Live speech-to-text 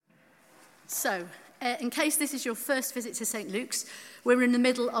So, in case this is your first visit to St. Luke's, we're in the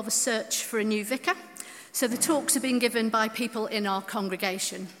middle of a search for a new vicar. So the talks are being given by people in our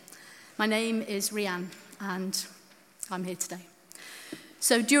congregation. My name is Rianne, and I'm here today.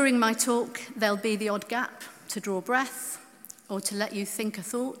 So during my talk, there'll be the odd gap to draw breath or to let you think a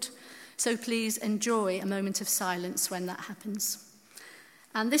thought. So please enjoy a moment of silence when that happens.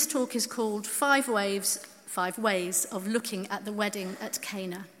 And this talk is called 5 Ways of Looking at the Wedding at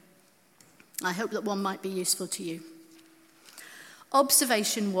Cana. I hope that one might be useful to you.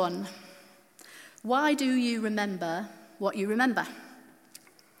 Observation 1. Why do you remember what you remember?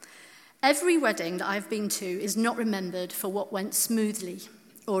 Every wedding that I've been to is not remembered for what went smoothly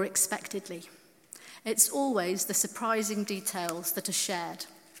or expectedly. It's always the surprising details that are shared.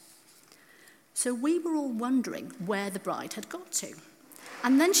 So we were all wondering where the bride had got to.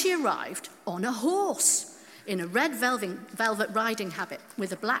 And then she arrived on a horse in a red velvet riding habit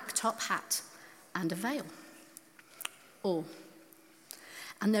with a black top hat and a veil.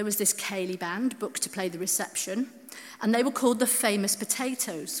 And there was this ceilidh band booked to play the reception, and they were called the Famous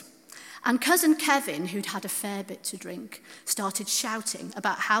Potatoes. And cousin Kevin, who'd had a fair bit to drink, started shouting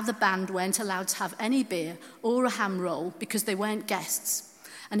about how the band weren't allowed to have any beer or a ham roll because they weren't guests.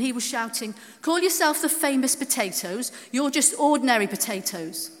 And he was shouting, "Call yourself the Famous Potatoes, you're just ordinary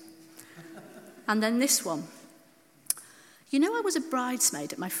potatoes." And then this one. You know, I was a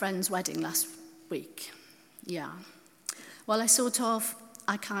bridesmaid at my friend's wedding last week. Yeah. Well,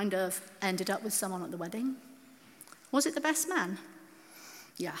 I kind of ended up with someone at the wedding. Was it the best man?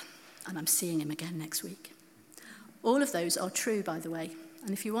 Yeah, and I'm seeing him again next week. All of those are true, by the way.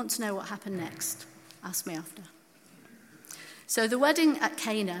 And if you want to know what happened next, ask me after. So the wedding at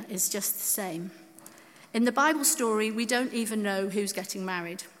Cana is just the same. In the Bible story, we don't even know who's getting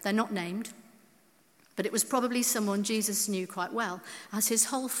married. They're not named. But it was probably someone Jesus knew quite well, as his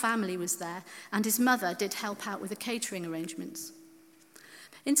whole family was there, and his mother did help out with the catering arrangements.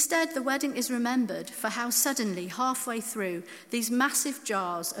 Instead, the wedding is remembered for how suddenly, halfway through, these massive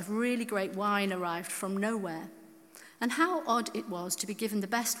jars of really great wine arrived from nowhere, and how odd it was to be given the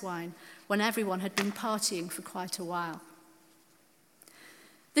best wine when everyone had been partying for quite a while.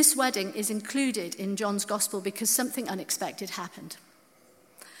 This wedding is included in John's Gospel because something unexpected happened.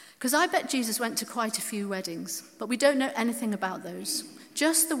 Because I bet Jesus went to quite a few weddings, but we don't know anything about those,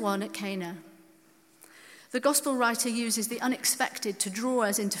 just the one at Cana. The Gospel writer uses the unexpected to draw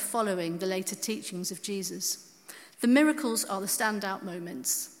us into following the later teachings of Jesus. The miracles are the standout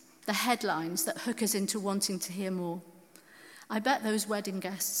moments, the headlines that hook us into wanting to hear more. I bet those wedding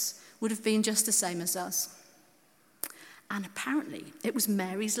guests would have been just the same as us. And apparently, it was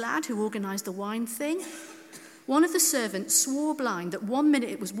Mary's lad who organised the wine thing. One of the servants swore blind that 1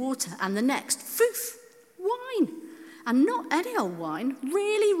 minute it was water and the next, poof, wine. And not any old wine,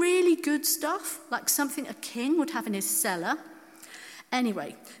 really, really good stuff, like something a king would have in his cellar.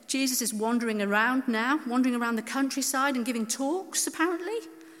 Anyway, Jesus is wandering around the countryside and giving talks, apparently.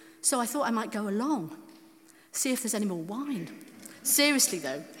 So I thought I might go along, see if there's any more wine. Seriously,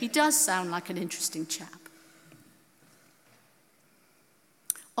 though, he does sound like an interesting chap.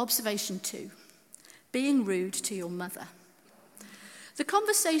 Observation 2. Being rude to your mother. The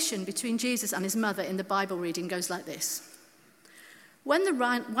conversation between Jesus and his mother in the Bible reading goes like this. When the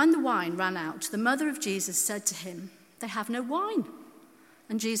wine ran out, the mother of Jesus said to him, "They have no wine."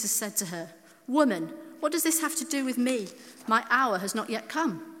 And Jesus said to her, "Woman, what does this have to do with me? My hour has not yet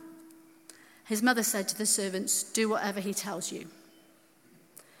come." His mother said to the servants, "Do whatever he tells you."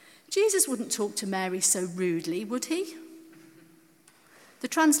 Jesus wouldn't talk to Mary so rudely, would he? The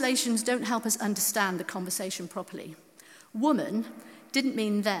translations don't help us understand the conversation properly. Woman didn't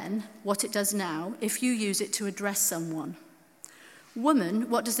mean then what it does now if you use it to address someone. Woman,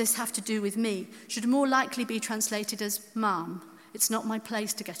 what does this have to do with me? Should more likely be translated as mom. It's not my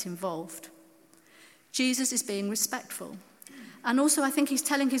place to get involved. Jesus is being respectful. And also I think he's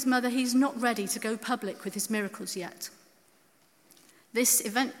telling his mother he's not ready to go public with his miracles yet. This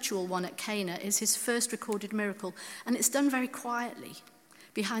eventual one at Cana is his first recorded miracle, and it's done very quietly.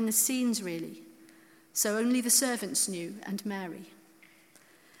 Behind the scenes, really. So only the servants knew, and Mary.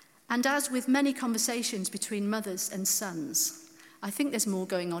 And as with many conversations between mothers and sons, I think there's more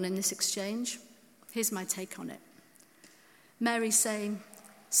going on in this exchange. Here's my take on it. Mary's saying,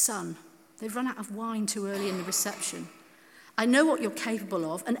 "Son, they've run out of wine too early in the reception. I know what you're capable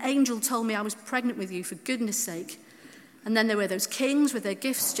of. An angel told me I was pregnant with you, for goodness sake. And then there were those kings with their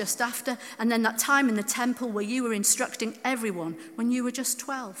gifts just after, and then that time in the temple where you were instructing everyone when you were just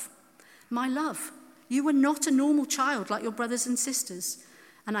 12. My love, you were not a normal child like your brothers and sisters,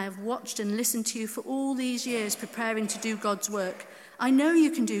 and I have watched and listened to you for all these years preparing to do God's work. I know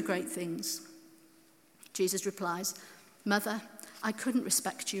you can do great things." Jesus replies, "Mother, I couldn't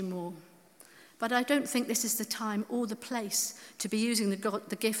respect you more. But I don't think this is the time or the place to be using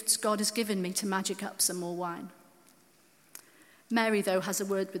the gifts God has given me to magic up some more wine." Mary, though, has a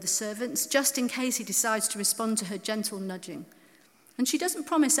word with the servants, just in case he decides to respond to her gentle nudging. And she doesn't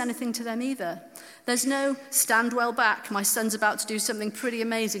promise anything to them either. There's no "stand well back, my son's about to do something pretty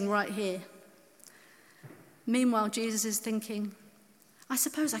amazing right here." Meanwhile, Jesus is thinking, "I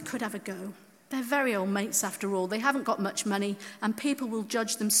suppose I could have a go. They're very old mates after all. They haven't got much money, and people will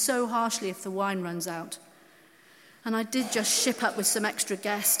judge them so harshly if the wine runs out. And I did just ship up with some extra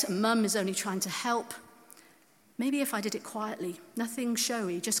guests, and Mum is only trying to help. Maybe if I did it quietly, nothing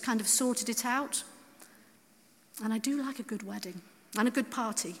showy, just kind of sorted it out. And I do like a good wedding and a good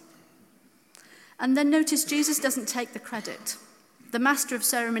party." And then notice Jesus doesn't take the credit. The master of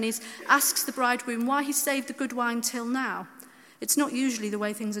ceremonies asks the bridegroom why he saved the good wine till now. It's not usually the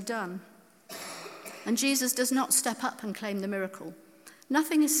way things are done. And Jesus does not step up and claim the miracle.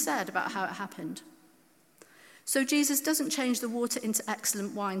 Nothing is said about how it happened. So Jesus doesn't change the water into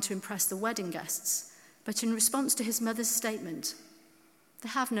excellent wine to impress the wedding guests, but in response to his mother's statement, "They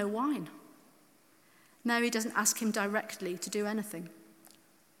have no wine." Mary doesn't ask him directly to do anything.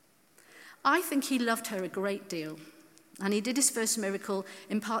 I think he loved her a great deal, and he did his first miracle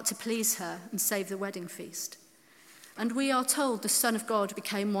in part to please her and save the wedding feast. And we are told the Son of God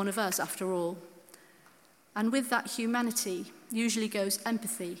became one of us after all. And with that humanity usually goes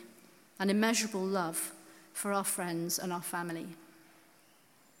empathy and immeasurable love for our friends and our family.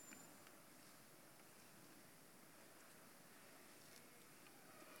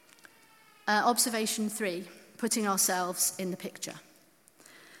 Observation 3, putting ourselves in the picture.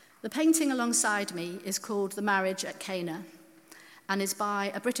 The painting alongside me is called The Marriage at Cana and is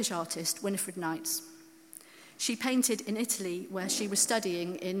by a British artist, Winifred Knights. She painted in Italy, where she was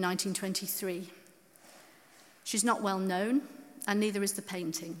studying in 1923. She's not well known, and neither is the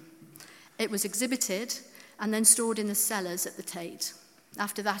painting. It was exhibited and then stored in the cellars at the Tate.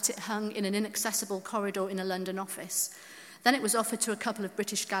 After that, it hung in an inaccessible corridor in a London office. Then it was offered to a couple of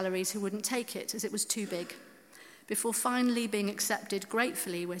British galleries who wouldn't take it, as it was too big, before finally being accepted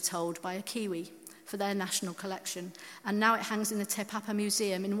gratefully, we're told, by a Kiwi for their national collection. And now it hangs in the Te Papa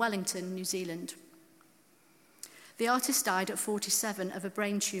Museum in Wellington, New Zealand. The artist died at 47 of a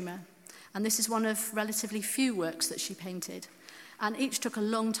brain tumour, and this is one of relatively few works that she painted. And each took a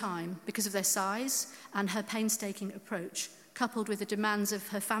long time because of their size and her painstaking approach, coupled with the demands of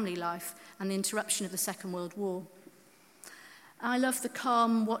her family life and the interruption of the Second World War. I love the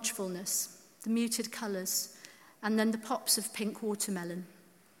calm watchfulness, the muted colours, and then the pops of pink watermelon.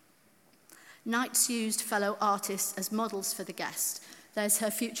 Knights used fellow artists as models for the guest. There's her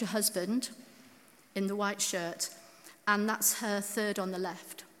future husband in the white shirt, and that's her third on the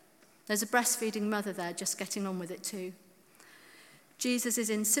left. There's a breastfeeding mother there just getting on with it too. Jesus is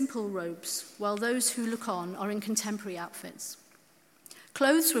in simple robes, while those who look on are in contemporary outfits.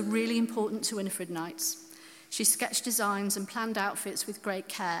 Clothes were really important to Winifred Knights. She sketched designs and planned outfits with great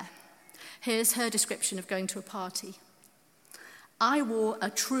care. Here's her description of going to a party. "I wore a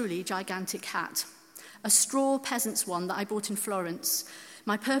truly gigantic hat, a straw peasant's one that I bought in Florence,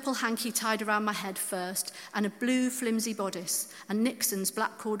 my purple hanky tied around my head first, and a blue flimsy bodice, and Nixon's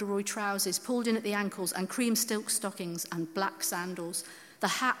black corduroy trousers pulled in at the ankles, and cream silk stockings and black sandals. The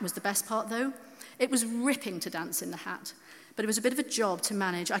hat was the best part, though. It was ripping to dance in the hat, but it was a bit of a job to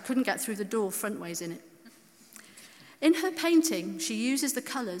manage. I couldn't get through the door frontways in it." In her painting, she uses the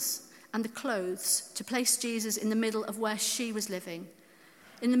colours and the clothes to place Jesus in the middle of where she was living,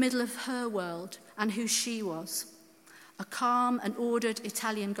 in the middle of her world and who she was. A calm and ordered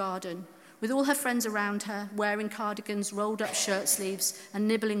Italian garden, with all her friends around her, wearing cardigans, rolled up shirt sleeves, and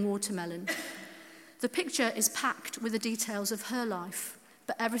nibbling watermelon. The picture is packed with the details of her life,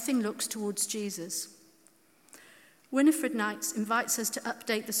 but everything looks towards Jesus. Winifred Knights invites us to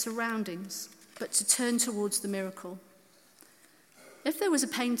update the surroundings, but to turn towards the miracle. If there was a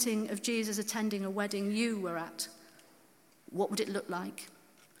painting of Jesus attending a wedding you were at, what would it look like?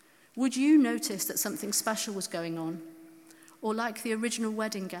 Would you notice that something special was going on? Or like the original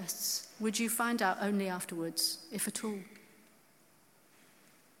wedding guests, would you find out only afterwards, if at all?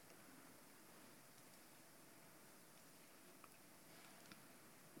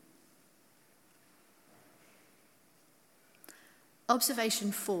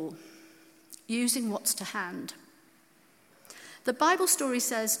 Observation 4, using what's to hand. The Bible story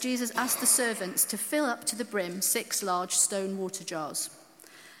says Jesus asked the servants to fill up to the brim 6 large stone water jars.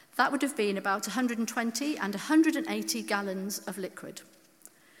 That would have been about 120 and 180 gallons of liquid.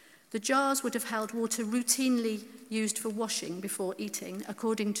 The jars would have held water routinely used for washing before eating,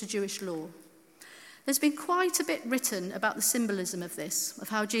 according to Jewish law. There's been quite a bit written about the symbolism of this, of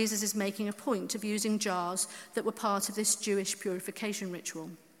how Jesus is making a point of using jars that were part of this Jewish purification ritual.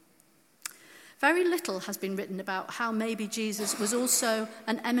 Very little has been written about how maybe Jesus was also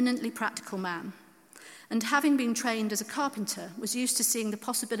an eminently practical man, and having been trained as a carpenter, was used to seeing the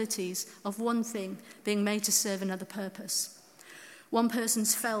possibilities of one thing being made to serve another purpose. One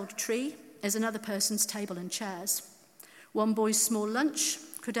person's felled tree is another person's table and chairs. One boy's small lunch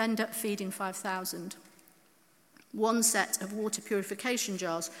could end up feeding 5,000. One set of water purification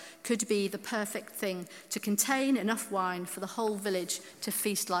jars could be the perfect thing to contain enough wine for the whole village to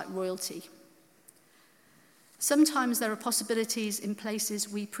feast like royalty. Sometimes there are possibilities in places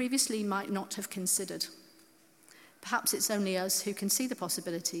we previously might not have considered. Perhaps it's only us who can see the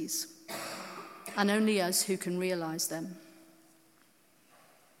possibilities, and only us who can realize them.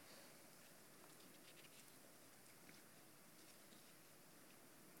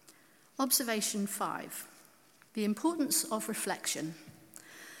 Observation 5, the importance of reflection.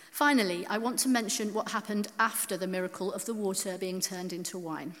 Finally, I want to mention what happened after the miracle of the water being turned into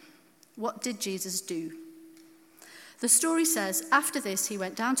wine. What did Jesus do? The story says, after this he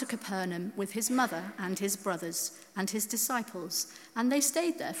went down to Capernaum with his mother and his brothers and his disciples, and they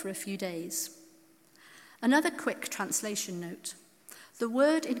stayed there for a few days. Another quick translation note. The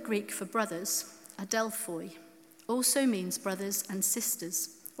word in Greek for brothers, adelphoi, also means brothers and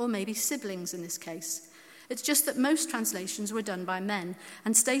sisters, or maybe siblings in this case. It's just that most translations were done by men,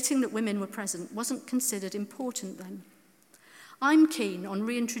 and stating that women were present wasn't considered important then. I'm keen on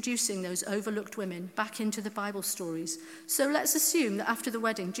reintroducing those overlooked women back into the Bible stories, so let's assume that after the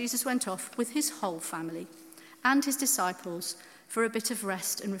wedding, Jesus went off with his whole family and his disciples for a bit of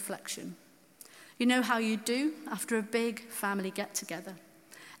rest and reflection. You know how you do after a big family get-together.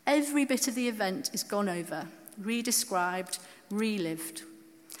 Every bit of the event is gone over, redescribed, relived.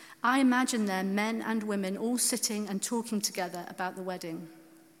 I imagine there men and women all sitting and talking together about the wedding.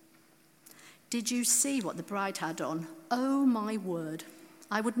 Did you see what the bride had on? Oh my word.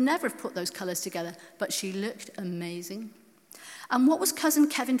 I would never have put those colours together, but she looked amazing. And what was cousin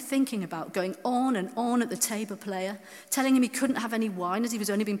Kevin thinking about, going on and on at the table player, telling him he couldn't have any wine as he was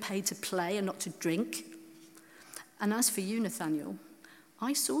only being paid to play and not to drink? And as for you, Nathaniel,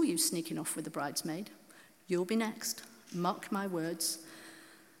 I saw you sneaking off with the bridesmaid. You'll be next. Mark my words.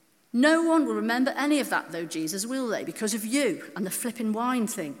 No one will remember any of that, though, Jesus, will they? Because of you and the flipping wine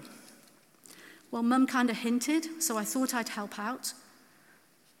thing. Well, Mum kind of hinted, so I thought I'd help out.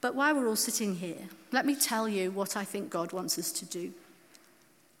 But while we're all sitting here, let me tell you what I think God wants us to do.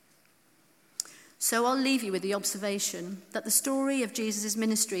 So I'll leave you with the observation that the story of Jesus'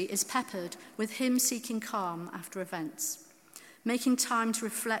 ministry is peppered with him seeking calm after events, making time to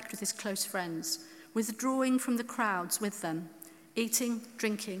reflect with his close friends, withdrawing from the crowds with them, eating,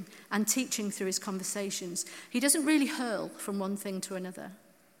 drinking, and teaching through his conversations. He doesn't really hurl from one thing to another.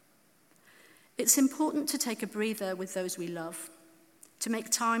 It's important to take a breather with those we love, to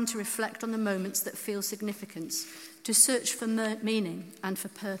make time to reflect on the moments that feel significance, to search for meaning and for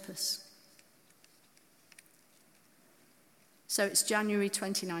purpose. So it's January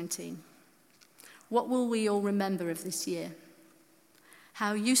 2019. What will we all remember of this year?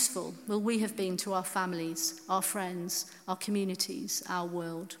 How useful will we have been to our families, our friends, our communities, our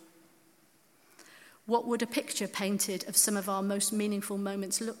world? What would a picture painted of some of our most meaningful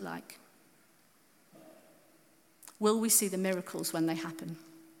moments look like? Will we see the miracles when they happen?